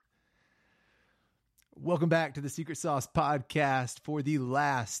Welcome back to the Secret Sauce Podcast for the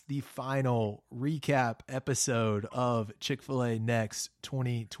final recap episode of Chick-fil-A Next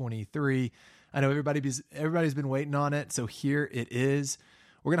 2023. I know everybody's been waiting on it, so here it is.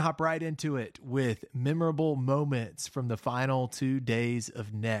 We're going to hop right into it with memorable moments from the final 2 days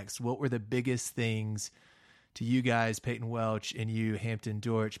of Next. What were the biggest things to you guys, Peyton Welch, and you, Hampton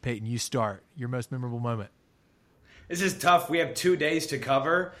Dortch? Peyton, you start. Your most memorable moment. This is tough. We have 2 days to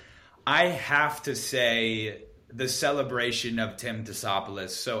cover. I have to say the celebration of Tim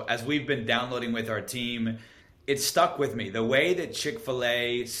Tassopoulos. So as we've been downloading with our team, it stuck with me. The way that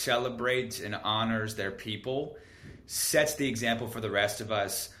Chick-fil-A celebrates and honors their people sets the example for the rest of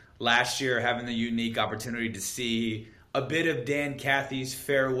us. Last year, having the unique opportunity to see a bit of Dan Cathy's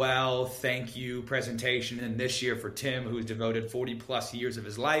farewell, thank you presentation, and this year for Tim, who's devoted 40 plus years of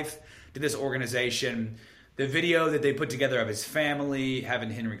his life to this organization. The video that they put together of his family, having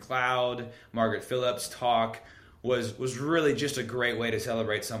Henry Cloud, Margaret Phillips talk, was really just a great way to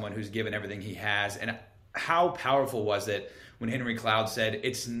celebrate someone who's given everything he has. And how powerful was it when Henry Cloud said,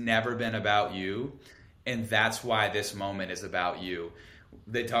 "It's never been about you, and that's why this moment is about you."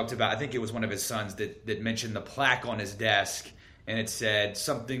 They talked about, I think it was one of his sons that mentioned the plaque on his desk, and it said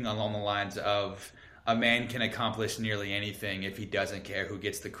something along the lines of, "A man can accomplish nearly anything if he doesn't care who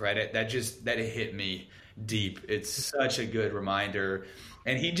gets the credit." That hit me deep. It's such a good reminder.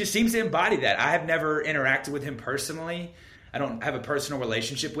 And he just seems to embody that. I have never interacted with him personally. I don't have a personal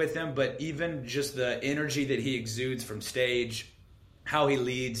relationship with him, but even just the energy that he exudes from stage, how he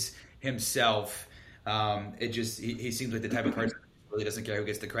leads himself, he seems like the type of person who really doesn't care who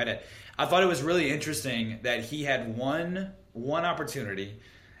gets the credit. I thought it was really interesting that he had one opportunity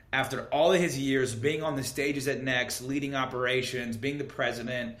after all of his years being on the stages at Next, leading operations, being the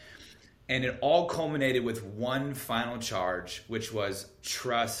president, and it all culminated with one final charge, which was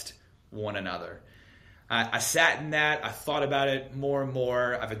trust one another. I sat in that. I thought about it more and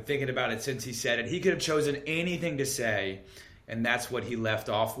more. I've been thinking about it since he said it. He could have chosen anything to say, and that's what he left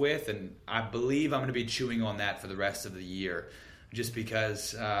off with. And I believe I'm going to be chewing on that for the rest of the year, just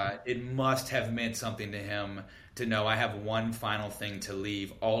because it must have meant something to him to know I have one final thing to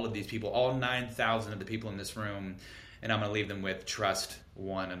leave all of these people, all 9,000 of the people in this room, and I'm going to leave them with trust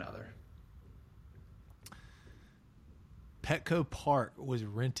one another. Petco Park was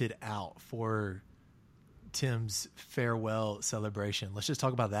rented out for Tim's farewell celebration. Let's just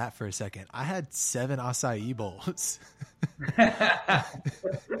talk about that for a second. I had 7 acai bowls.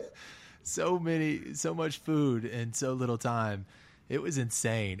 So much food in so little time. It was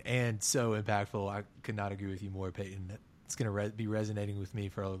insane and so impactful. I could not agree with you more, Peyton. It's going to be resonating with me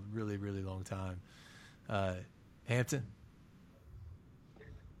for a really, really long time. Hampton?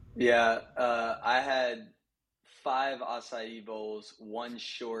 Yeah, I had 5 acai bowls, one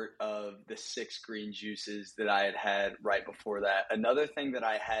short of the 6 green juices that I had right before that. Another thing that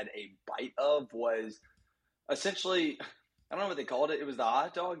I had a bite of was essentially, I don't know what they called it. It was the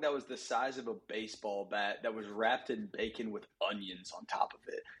hot dog that was the size of a baseball bat that was wrapped in bacon with onions on top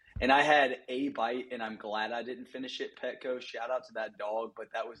of it. And I had a bite, and I'm glad I didn't finish it. Petco, shout out to that dog, but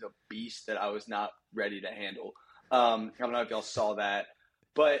that was a beast that I was not ready to handle. I don't know if y'all saw that.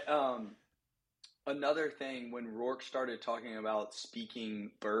 But another thing, when Rourke started talking about speaking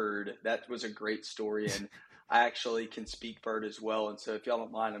bird, that was a great story, and I actually can speak bird as well. And so if y'all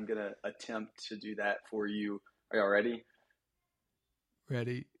don't mind, I'm going to attempt to do that for you. Are y'all ready?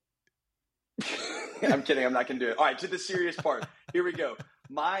 Ready. I'm kidding. I'm not going to do it. All right, to the serious part. Here we go.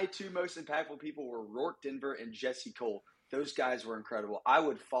 My 2 most impactful people were Rourke Denver and Jesse Cole. Those guys were incredible. I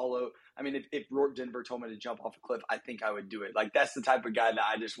would follow. I mean, if Rourke Denver told me to jump off a cliff, I think I would do it. Like, that's the type of guy that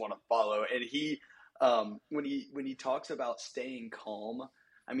I just want to follow. And he, when he talks about staying calm,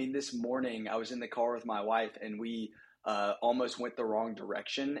 I mean, this morning I was in the car with my wife and we almost went the wrong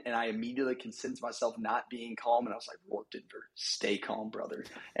direction. And I immediately convinced myself not being calm. And I was like, Rourke Denver, stay calm, brother.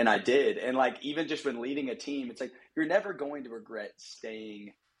 And I did. And like, even just when leading a team, it's like, you're never going to regret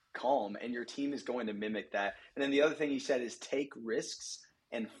staying calm, and your team is going to mimic that. And then the other thing he said is take risks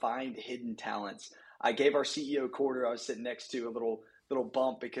and find hidden talents. I gave our CEO Corder, I was sitting next to, a little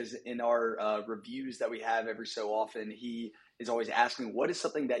bump because in our reviews that we have every so often, he is always asking, what is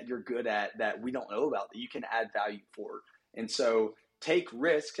something that you're good at that we don't know about that you can add value for? And so take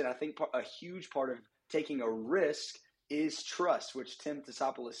risks, and I think a huge part of taking a risk is trust, which Tim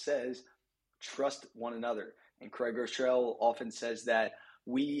Tassopoulos says, trust one another. And Craig Rochelle often says that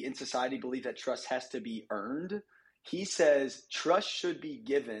we in society believe that trust has to be earned. He says trust should be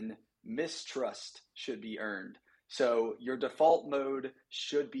given, mistrust should be earned. So your default mode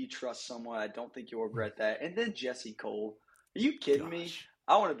should be trust someone. I don't think you'll regret that. And then Jesse Cole. Are you kidding me?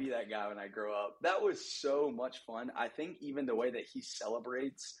 I want to be that guy when I grow up. That was so much fun. I think even the way that he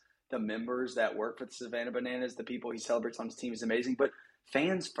celebrates the members that work for the Savannah Bananas, the people he celebrates on his team is amazing. But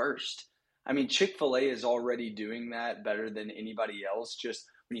fans first. I mean, Chick-fil-A is already doing that better than anybody else. Just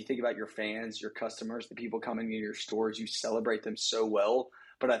when you think about your fans, your customers, the people coming into your stores, you celebrate them so well.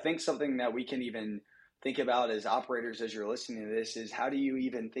 But I think something that we can even think about as operators as you're listening to this is how do you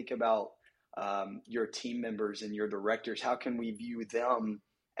even think about your team members and your directors? How can we view them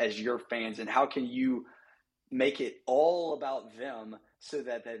as your fans, and how can you make it all about them so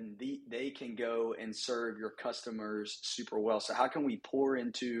that then they can go and serve your customers super well? So how can we pour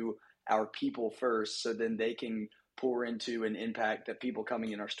into our people first so then they can pour into and impact the people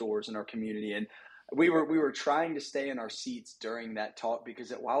coming in our stores and our community? And we were trying to stay in our seats during that talk,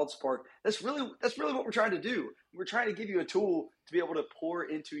 because at WildSpark, that's really what we're trying to do. We're trying to give you a tool to be able to pour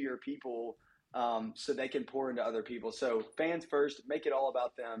into your people so they can pour into other people. So fans first, make it all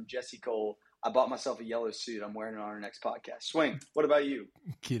about them. Jesse Cole, I bought myself a yellow suit. I'm wearing it on our next podcast. Swing, what about you?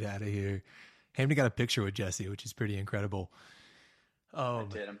 Get out of here. Hampton got a picture with Jesse, which is pretty incredible. I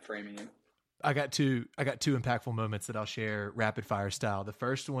did. I'm framing him. I got two impactful moments that I'll share rapid fire style. The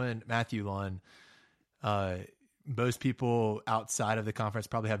first one, Matthew Lunn. Most people outside of the conference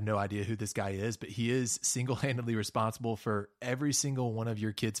probably have no idea who this guy is, but he is single-handedly responsible for every single one of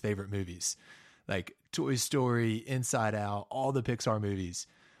your kids' favorite movies, like Toy Story, Inside Out, all the Pixar movies.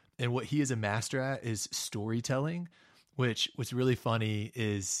 And what he is a master at is storytelling, which what's really funny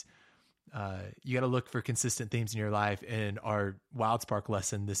is you got to look for consistent themes in your life. And our WildSpark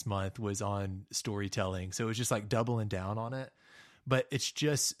lesson this month was on storytelling. So it was just like doubling down on it. But it's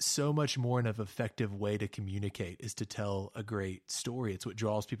just so much more of an effective way to communicate is to tell a great story. It's what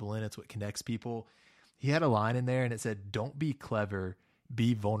draws people in. It's what connects people. He had a line in there and it said, "Don't be clever,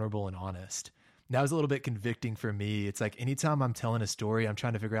 be vulnerable and honest." And that was a little bit convicting for me. It's like anytime I'm telling a story, I'm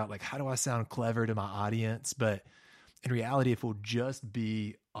trying to figure out like, how do I sound clever to my audience? But in reality, if we'll just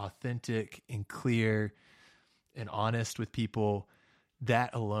be authentic and clear and honest with people,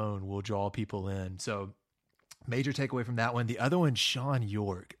 that alone will draw people in. So major takeaway from that one. The other one, Sean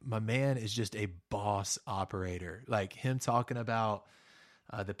York, my man is just a boss operator. Like him talking about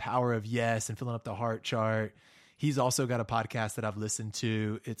the power of yes and filling up the heart chart. He's also got a podcast that I've listened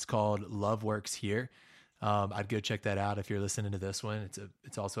to. It's called Love Works Here. I'd go check that out if you're listening to this one.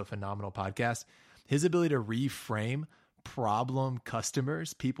 It's also a phenomenal podcast. His ability to reframe problem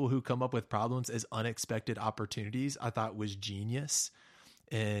customers, people who come up with problems as unexpected opportunities, I thought was genius.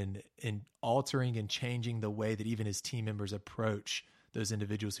 In altering and changing the way that even his team members approach those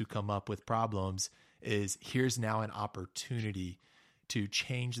individuals who come up with problems is here's now an opportunity to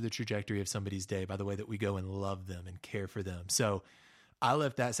change the trajectory of somebody's day by the way that we go and love them and care for them. So I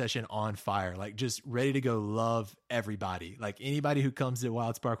left that session on fire, like just ready to go love everybody. Like anybody who comes to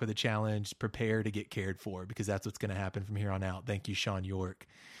WildSpark with a challenge, prepare to get cared for because that's what's going to happen from here on out. Thank you, Sean York.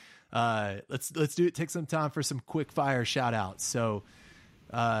 Let's do it. Take some time for some quick fire shout outs. So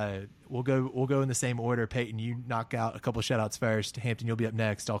we'll go in the same order. Peyton, you knock out a couple of shout outs first. Hampton, you'll be up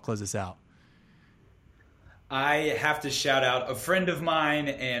next. I'll close this out. I have to shout out a friend of mine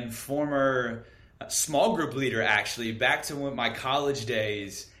and former small group leader, actually, back to my college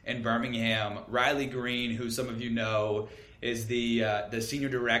days in Birmingham. Riley Green, who some of you know, is the senior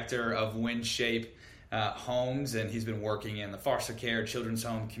director of WindShape Homes, and he's been working in the foster care children's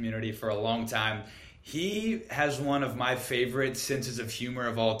home community for a long time. He has one of my favorite senses of humor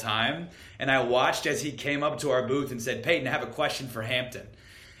of all time. And I watched as he came up to our booth and said, "Peyton, I have a question for Hampton."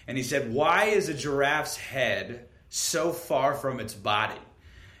 And he said, "Why is a giraffe's head so far from its body?"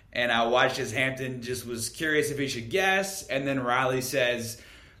 And I watched as Hampton just was curious if he should guess. And then Riley says,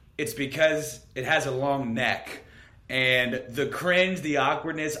 "It's because it has a long neck." And the cringe, the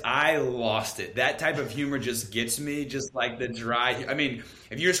awkwardness, I lost it. That type of humor just gets me, just like the dry. I mean,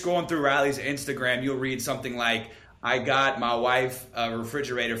 if you're scrolling through Riley's Instagram, you'll read something like, "I got my wife a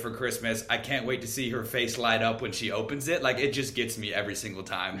refrigerator for Christmas. I can't wait to see her face light up when she opens it." Like, it just gets me every single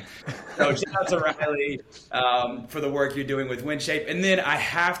time. So shout out to Riley for the work you're doing with WindShape. And then I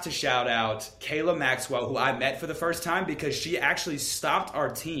have to shout out Kayla Maxwell, who I met for the first time because she actually stopped our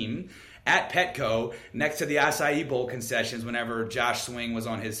team at Petco next to the Acai Bowl concessions whenever Josh Swing was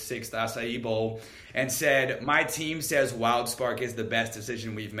on his 6th Acai Bowl and said, "My team says WildSpark is the best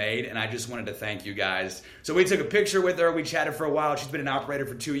decision we've made, and I just wanted to thank you guys." So we took a picture with her. We chatted for a while. She's been an operator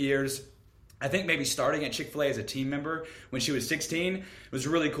for 2 years. I think maybe starting at Chick-fil-A as a team member when she was 16. It was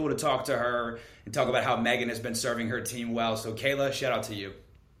really cool to talk to her and talk about how Megan has been serving her team well. So Kayla, shout out to you.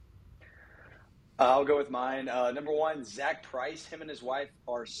 I'll go with mine. Number one, Zach Price. Him and his wife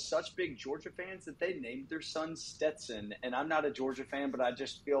are such big Georgia fans that they named their son Stetson. And I'm not a Georgia fan, but I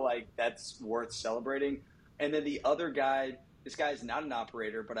just feel like that's worth celebrating. And then the other guy, this guy's not an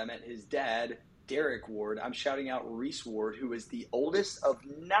operator, but I met his dad, Derek Ward. I'm shouting out Reese Ward, who is the oldest of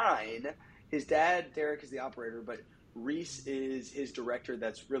 9. His dad, Derek, is the operator, but Reese is his director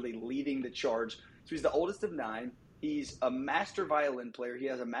that's really leading the charge. So he's the oldest of 9. He's a master violin player. He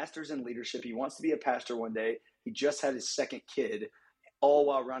has a master's in leadership. He wants to be a pastor one day. He just had his second kid, all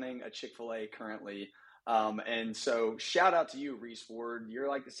while running a Chick-fil-A currently. And so shout out to you, Reese Ward. You're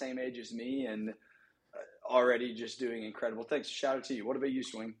like the same age as me and already just doing incredible things. Shout out to you. What about you,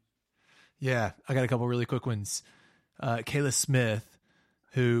 Swing? Yeah, I got a couple really quick ones. Kayla Smith,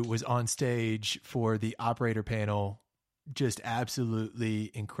 who was on stage for the operator panel, just absolutely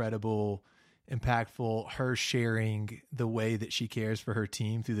incredible, impactful. Her sharing the way that she cares for her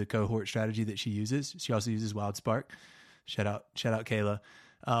team through the cohort strategy that she uses. She also uses WildSpark. Shout out Kayla.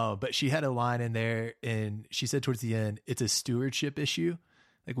 But she had a line in there and she said towards the end, it's a stewardship issue.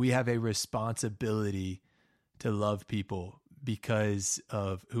 Like we have a responsibility to love people because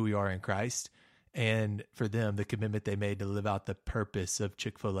of who we are in Christ. And for them, the commitment they made to live out the purpose of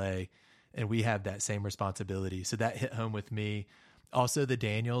Chick-fil-A. And we have that same responsibility. So that hit home with me. Also, the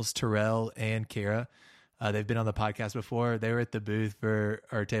Daniels, Terrell, and Kara, they've been on the podcast before. They were at the booth for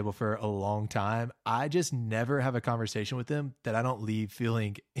our table for a long time. I just never have a conversation with them that I don't leave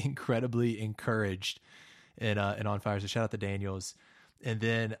feeling incredibly encouraged and on fire. So shout out the Daniels. And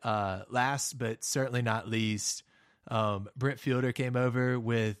then last but certainly not least, Brent Fielder came over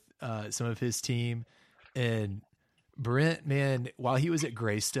with some of his team. And Brent, man, while he was at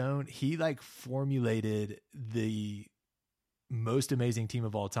Greystone, he like formulated the most amazing team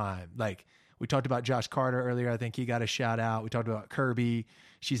of all time. Like we talked about Josh Carter earlier. I think he got a shout out. We talked about Kirby.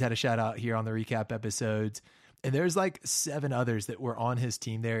 She's had a shout out here on the recap episodes. And there's like 7 others that were on his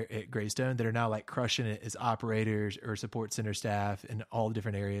team there at Greystone that are now like crushing it as operators or support center staff in all the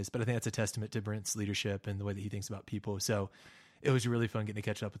different areas. But I think that's a testament to Brent's leadership and the way that he thinks about people. So it was really fun getting to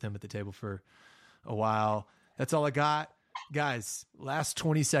catch up with him at the table for a while. That's all I got. Guys, last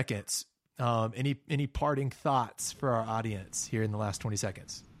 20 seconds. Any parting thoughts for our audience here in the last 20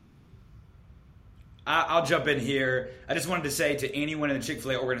 seconds? I'll jump in here. I just wanted to say to anyone in the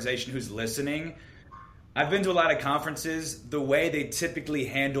Chick-fil-A organization who's listening, I've been to a lot of conferences. The way they typically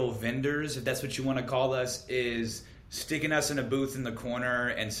handle vendors, if that's what you want to call us, is sticking us in a booth in the corner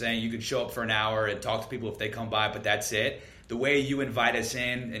and saying you can show up for an hour and talk to people if they come by, but that's it. The way you invite us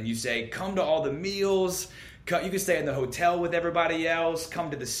in and you say, come to all the meals, you can stay in the hotel with everybody else,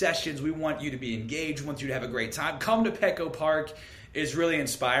 come to the sessions. We want you to be engaged. We want you to have a great time. Come to Petco Park. Is really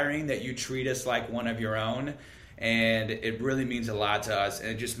inspiring that you treat us like one of your own. And it really means a lot to us. And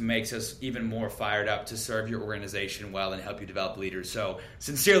it just makes us even more fired up to serve your organization well and help you develop leaders. So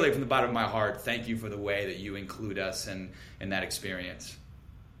sincerely, from the bottom of my heart, thank you for the way that you include us in that experience.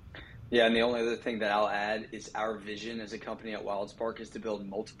 Yeah, and the only other thing that I'll add is our vision as a company at WildSpark is to build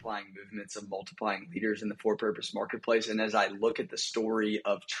multiplying movements of multiplying leaders in the for-purpose marketplace. And as I look at the story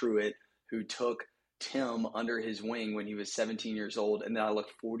of Truett, who took Tim under his wing when he was 17 years old, and then I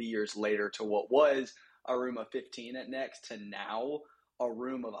look 40 years later to what was a room of 15 at Next to now a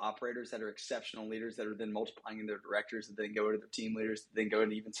room of operators that are exceptional leaders that are then multiplying in their directors that then go to their team leaders, then go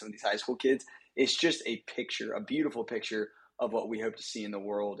to even some of these high school kids. It's just a picture, a beautiful picture of what we hope to see in the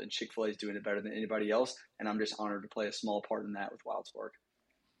world, and Chick-fil-A is doing it better than anybody else, and I'm just honored to play a small part in that with WildSpark.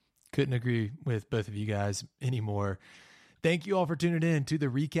 Couldn't agree with both of you guys anymore. Thank you all for tuning in to the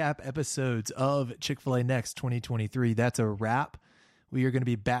recap episodes of Chick-fil-A Next 2023. That's a wrap. We are going to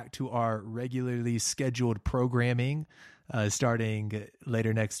be back to our regularly scheduled programming starting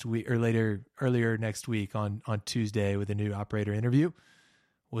later next week or earlier next week on Tuesday with a new operator interview.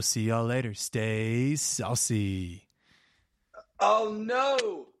 We'll see y'all later. Stay saucy. Oh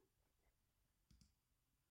no!